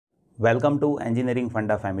Welcome to Engineering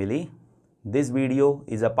Funda family. This video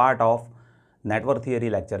is a part of Network Theory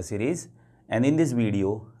lecture series, and in this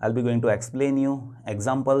video I'll be going to explain you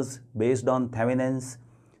examples based on Thevenin's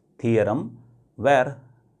theorem, where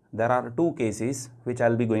there are two cases which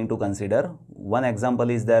I'll be going to consider. One example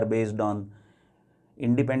is there based on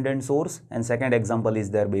independent source and second example is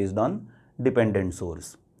there based on dependent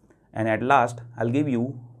source. And at last I'll give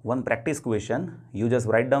you one practice question. You just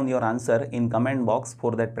write down your answer in comment box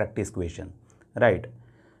for that practice question, right?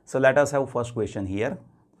 So let us have first question here.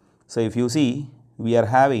 So if you see, we are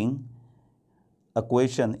having a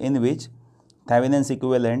question in which Thevenin's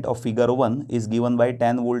equivalent of figure 1 is given by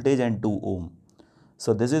 10 voltage and 2 ohm.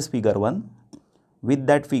 So this is figure 1. With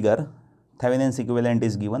that figure, Thevenin's equivalent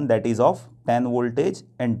is given, that is of 10 voltage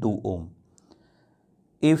and 2 ohm.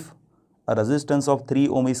 If a resistance of 3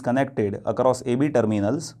 ohm is connected across AB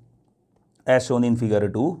terminals as shown in figure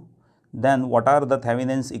 2, then what are the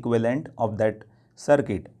Thevenin's equivalent of that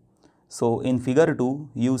circuit? So in figure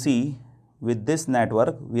 2, you see with this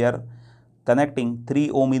network we are connecting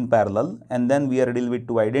 3 ohm in parallel, and then we are dealing with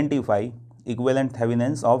to identify equivalent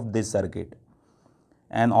Thevenin's of this circuit,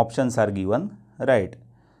 and options are given, right?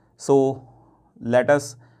 So let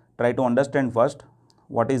us try to understand first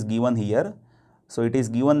what is given here. So it is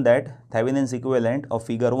given that Thevenin's equivalent of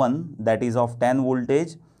figure 1, that is of 10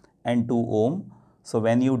 voltage and 2 ohm. So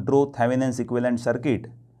when you draw Thevenin's equivalent circuit,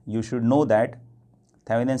 you should know that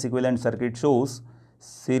Thevenin's equivalent circuit shows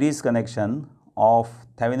series connection of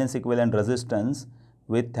Thevenin's equivalent resistance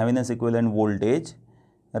with Thevenin's equivalent voltage,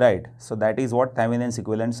 right? So that is what Thevenin's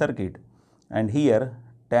equivalent circuit. And here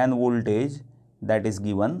 10 voltage that is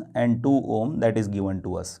given and 2 ohm that is given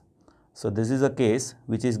to us. So this is a case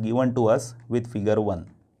which is given to us with figure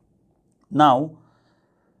 1. Now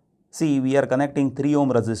see, we are connecting 3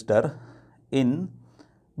 ohm resistor in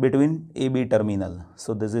between AB terminal.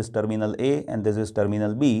 So this is terminal A and this is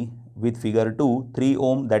terminal B. With figure 2, 3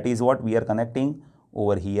 ohm, that is what we are connecting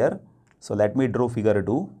over here. So let me draw figure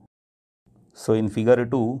 2. So in figure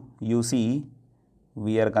 2, you see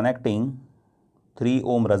we are connecting 3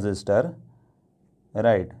 ohm resistor,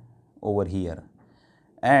 right, over here.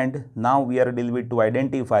 And now we are dealing with to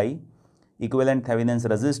identify equivalent Thevenin's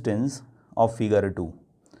resistance of figure 2,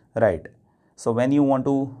 right? So when you want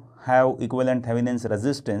to have equivalent Thevenin's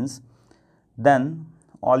resistance, then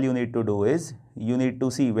all you need to do is you need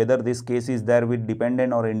to see whether this case is there with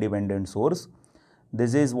dependent or independent source.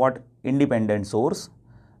 This is what independent source.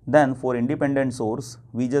 Then for independent source,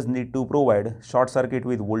 we just need to provide short circuit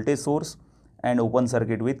with voltage source and open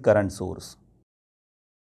circuit with current source.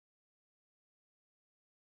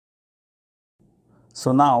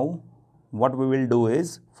 So now what we will do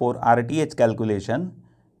is, for RTH calculation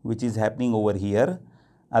which is happening over here,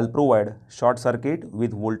 I'll provide short circuit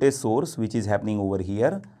with voltage source which is happening over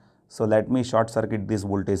here. So let me short circuit this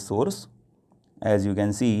voltage source. As you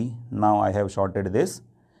can see, now I have shorted this,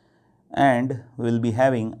 and we will be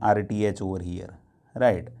having RTH over here,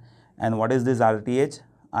 right? And what is this RTH?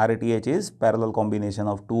 RTH is parallel combination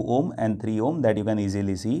of 2 ohm and 3 ohm, that you can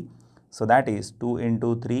easily see. So that is 2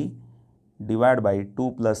 into 3 divided by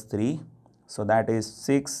 2 plus 3. So that is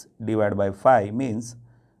 6 divided by 5 means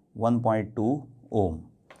 1.2 ohm,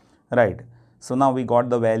 right? So now we got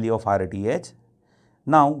the value of RTH.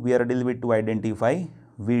 Now we are dealing with to identify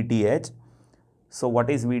VTH. So what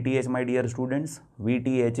is VTH, my dear students?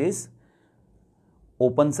 VTH is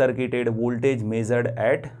open circuited voltage measured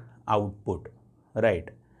at output, right?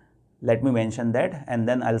 Let me mention that and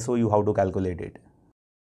then I'll show you how to calculate it.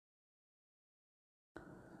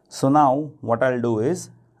 So now what I'll do is,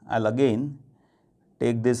 I'll again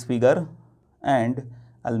take this figure and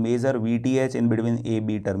I'll measure VTH in between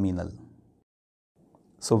AB terminal.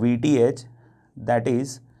 So VTH, that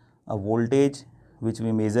is a voltage which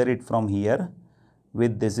we measure it from here,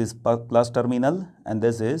 with this is plus terminal and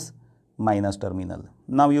this is minus terminal.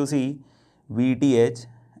 Now you see VTH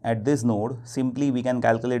at this node, simply we can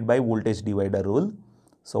calculate by voltage divider rule.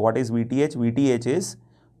 So what is VTH? VTH is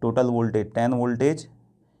total voltage 10 voltage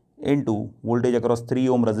into voltage across 3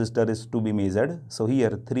 ohm resistor is to be measured. So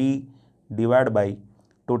here 3 divided by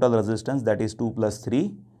total resistance, that is 2 plus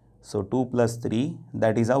 3. So 2 plus 3,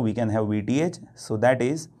 that is how we can have VTH. So that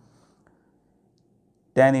is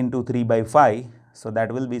 10 into 3 by 5. So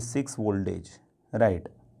that will be 6 voltage, right?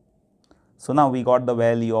 So now we got the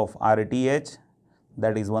value of RTH,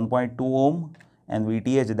 that is 1.2 ohm, and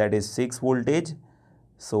VTH, that is 6 voltage.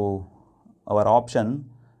 So our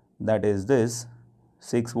option, that is this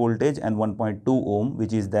 6 voltage and 1.2 ohm,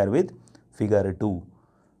 which is there with figure 2,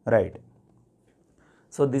 right?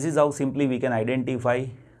 So this is how simply we can identify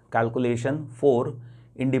calculation for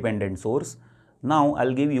independent source. Now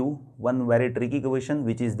I'll give you one very tricky question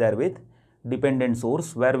which is there with dependent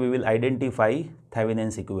source, where we will identify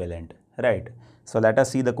Thevenin's equivalent, right? So let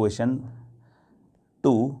us see the question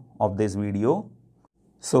 2 of this video.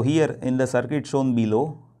 So here in the circuit shown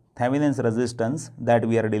below, Thevenin's resistance that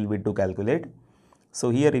we are dealing with to calculate. So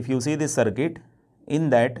here if you see this circuit, in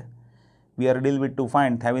that we are dealing with to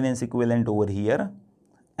find Thevenin's equivalent over here,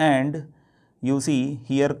 and you see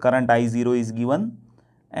here current I0 is given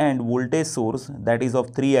and voltage source that is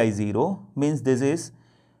of 3I0, means this is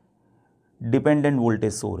dependent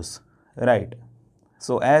voltage source, right?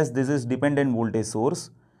 So as this is dependent voltage source,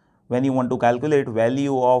 when you want to calculate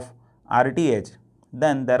value of RTH,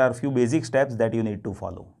 then there are few basic steps that you need to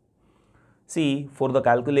follow. See, for the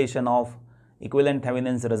calculation of equivalent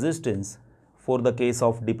Thevenin's resistance for the case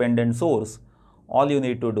of dependent source, all you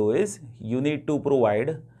need to do is you need to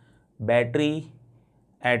provide battery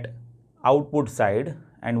at output side,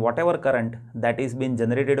 and whatever current that is being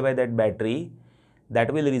generated by that battery,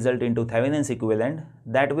 that will result into Thevenin's equivalent,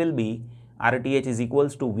 that will be RTH is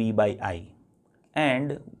equals to V by I.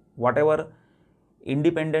 And whatever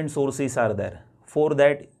independent sources are there, for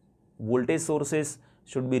that voltage sources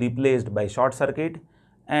should be replaced by short circuit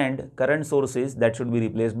and current sources that should be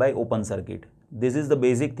replaced by open circuit. This is the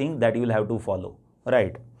basic thing that you will have to follow,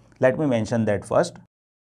 right? Let me mention that first.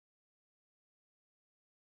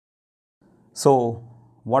 So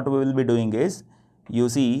what we will be doing is, you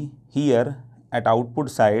see here at output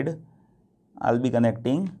side, I'll be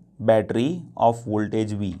connecting battery of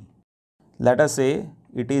voltage V. Let us say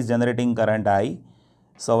it is generating current I.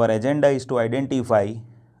 So our agenda is to identify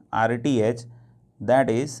RTH, that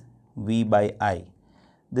is V by I.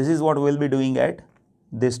 This is what we will be doing at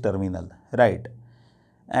this terminal, right?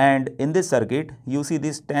 And in this circuit, you see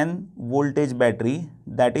this 10 voltage battery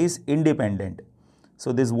that is independent.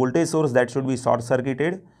 So this voltage source that should be short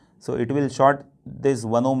circuited, so it will short this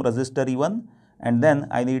 1 ohm resistor E1, and then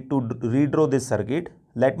I need to redraw this circuit.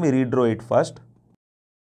 Let me redraw it first.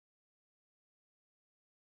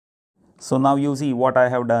 So now you see what I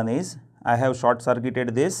have done is, I have short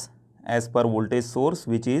circuited this as per voltage source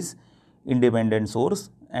which is independent source,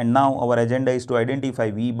 and now our agenda is to identify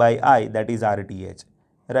V by I, that is RTH,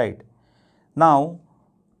 right? Now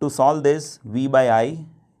to solve this V by I,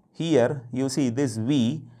 here you see this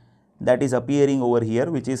V that is appearing over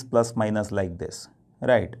here, which is plus minus like this,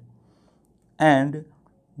 right? And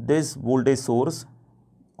this voltage source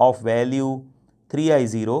of value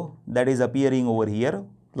 3I0 that is appearing over here,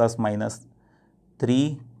 plus minus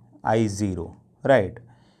 3I0, right?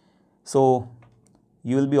 So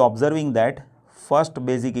you will be observing that first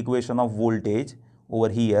basic equation of voltage over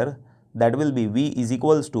here, that will be V is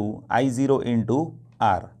equals to I0 into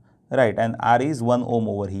R, right? And R is 1 ohm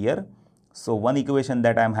over here. So one equation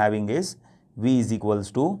that I am having is V is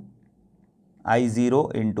equals to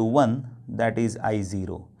I0 into 1, that is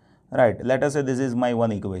I0, right? Let us say this is my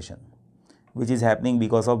one equation which is happening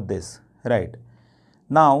because of this, right?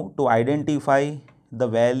 Now to identify the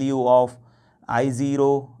value of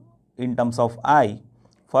I0 in terms of I,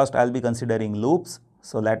 first I will be considering loops.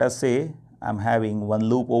 So let us say I am having one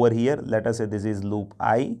loop over here, let us say this is loop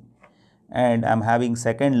I, and I am having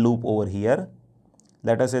second loop over here,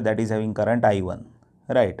 let us say that is having current I1,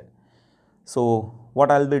 right? So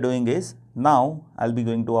what I will be doing is, now I will be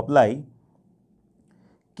going to apply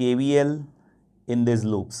KVL in these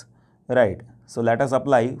loops, right? So let us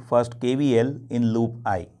apply first KVL in loop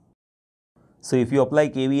I. So if you apply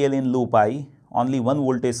KVL in loop I, only one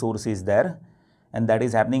voltage source is there, and that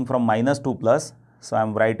is happening from minus to plus. So I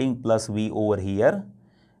am writing plus V over here,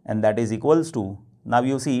 and that is equals to, now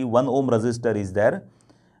you see 1 ohm resistor is there,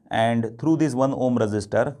 and through this 1 ohm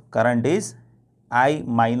resistor current is I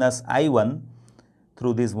minus I1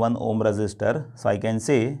 through this 1 ohm resistor. So I can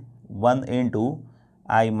say 1 into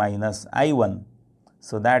I minus I1.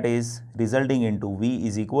 So that is resulting into V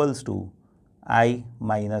is equals to I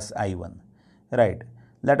minus I1, right?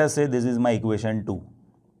 Let us say this is my equation 2.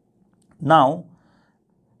 Now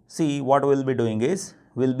see what we will be doing is,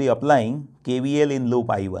 we will be applying KVL in loop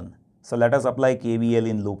I1. So let us apply KVL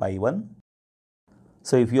in loop I1.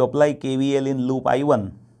 So if you apply KVL in loop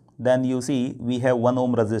I1, then you see we have 1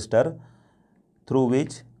 ohm resistor through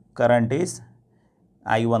which current is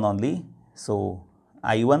I1 only. So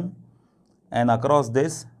I1, and across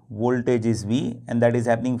this voltage is V, and that is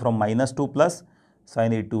happening from minus to plus. So I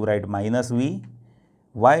need to write minus V.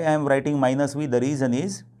 Why I am writing minus V? The reason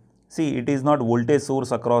is, see, it is not voltage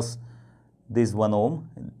source across this 1 ohm,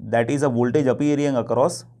 that is a voltage appearing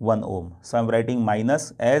across 1 ohm. So I am writing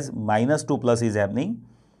minus, as minus to plus is happening.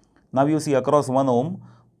 Now you see across 1 ohm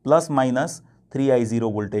plus minus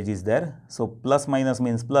 3I0 voltage is there. So plus minus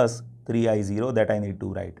means plus, 3I0 that I need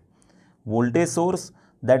to write. Voltage source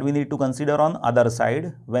that we need to consider on other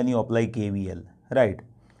side when you apply KVL, right?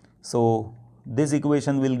 So this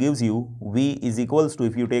equation will gives you V is equals to,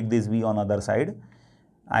 if you take this V on other side,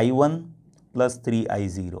 I1 plus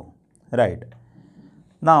 3I0, right?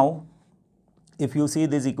 Now if you see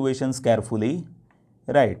these equations carefully,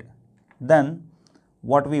 right, then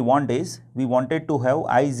what we want is, we wanted to have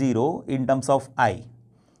I0 in terms of I,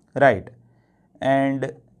 right?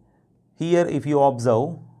 And here if you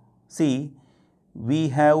observe, see, we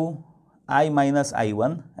have I minus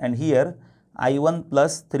I1 and here I1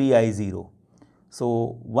 plus 3I0.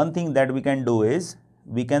 So one thing that we can do is,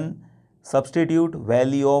 we can substitute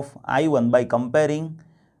value of I1 by comparing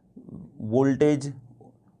voltage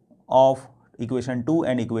of equation 2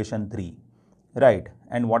 and equation 3, right?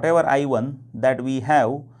 And whatever I1 that we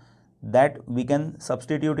have, that we can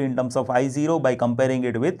substitute in terms of I0 by comparing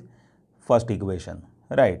it with first equation,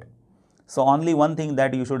 right? So only one thing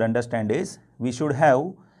that you should understand is, we should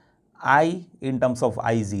have I in terms of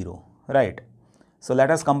I0, right? So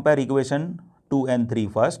let us compare equation 2 and 3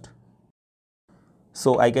 first.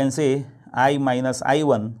 So I can say I minus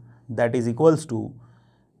I1 that is equals to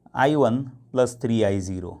I1 plus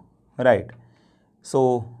 3I0, right?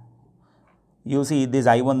 So you see this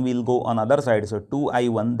I1 will go on other side, so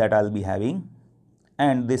 2I1 that I will be having,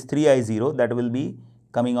 and this 3I0 that will be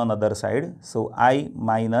coming on other side, so I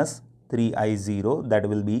minus 3I0 that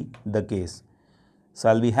will be the case. So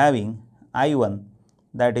I will be having I1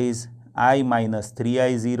 that is I minus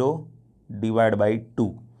 3I0 divided by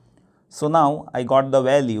 2. So now I got the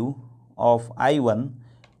value of I1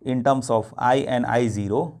 in terms of I and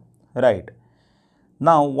I0, right?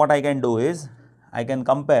 Now what I can do is, I can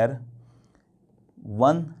compare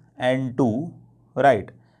 1 and 2,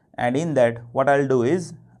 right? And in that what I will do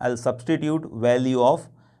is, I will substitute value of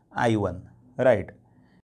I1, right?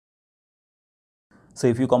 So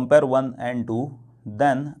if you compare 1 and 2,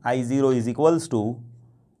 then I0 is equals to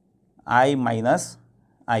I minus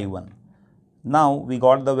I1. Now we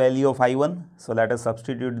got the value of I1, so let us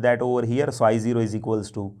substitute that over here. So I0 is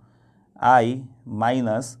equals to I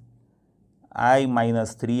minus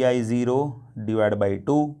 3I0 divided by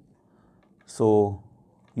 2. So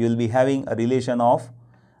you will be having a relation of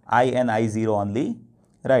I and I0 only,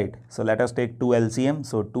 right? So let us take 2 LCM.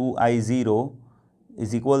 So 2I0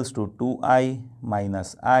 is equals to 2I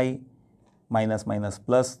minus I minus minus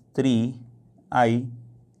plus 3I0.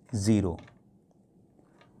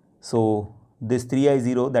 So this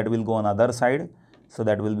 3I0 that will go on other side, so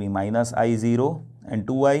that will be minus I0, and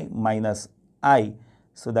 2I minus I,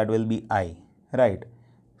 so that will be I, right?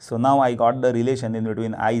 So now I got the relation in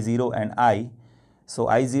between I0 and I. So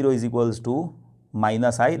I0 is equals to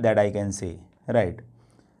minus I, that I can say, right?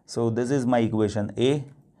 So this is my equation A.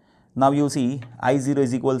 Now you see I0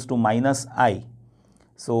 is equals to minus I.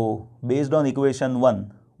 So based on equation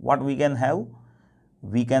 1, what we can have?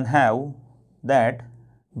 We can have that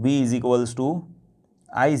V is equals to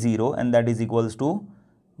I0 and that is equals to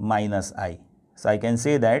minus I. So I can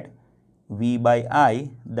say that V by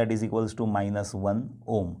I that is equals to minus 1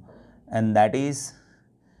 ohm, and that is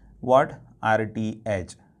what?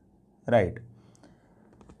 RTH, right?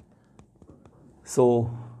 So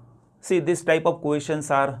see, this type of questions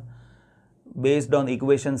are based on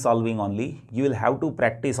equation solving only. You will have to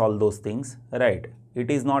practice all those things, right? It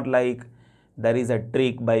is not like there is a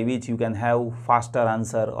trick by which you can have faster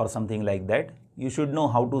answer or something like that. You should know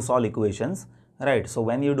how to solve equations, right? So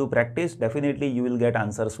when you do practice, definitely you will get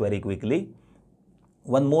answers very quickly.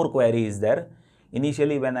 One more query is there.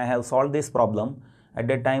 Initially when I have solved this problem, at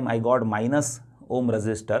that time I got minus ohm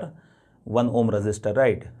resistor, 1 ohm resistor,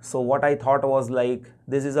 right? So what I thought was like,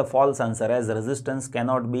 this is a false answer as resistance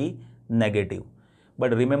cannot be negative.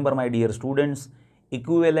 But remember my dear students,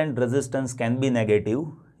 equivalent resistance can be negative.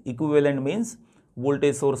 Equivalent means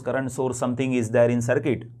voltage source, current source, something is there in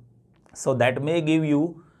circuit. So that may give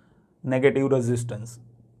you negative resistance,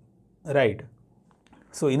 right?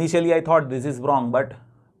 So initially I thought this is wrong, but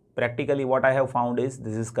practically what I have found is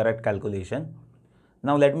this is correct calculation.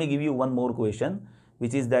 Now let me give you one more question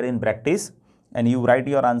which is there in practice, and you write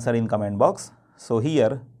your answer in comment box. So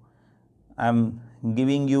here I am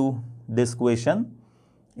giving you this question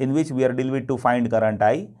in which we are dealing with to find current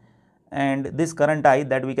I, and this current I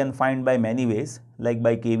that we can find by many ways, like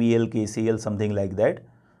by KVL, KCL, something like that.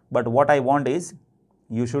 But what I want is,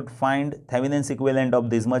 you should find Thevenin's equivalent of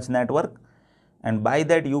this much network, and by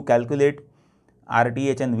that you calculate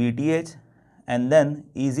RTH and VTH, and then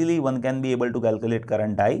easily one can be able to calculate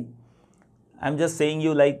current I. I am just saying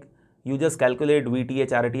you like, you just calculate VTH,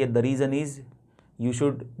 RTH. The reason is you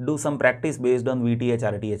should do some practice based on VTH,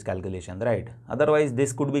 RTH calculation, right? Otherwise,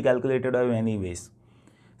 this could be calculated by any ways.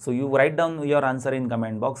 So you write down your answer in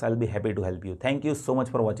comment box. I'll be happy to help you. Thank you so much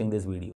for watching this video.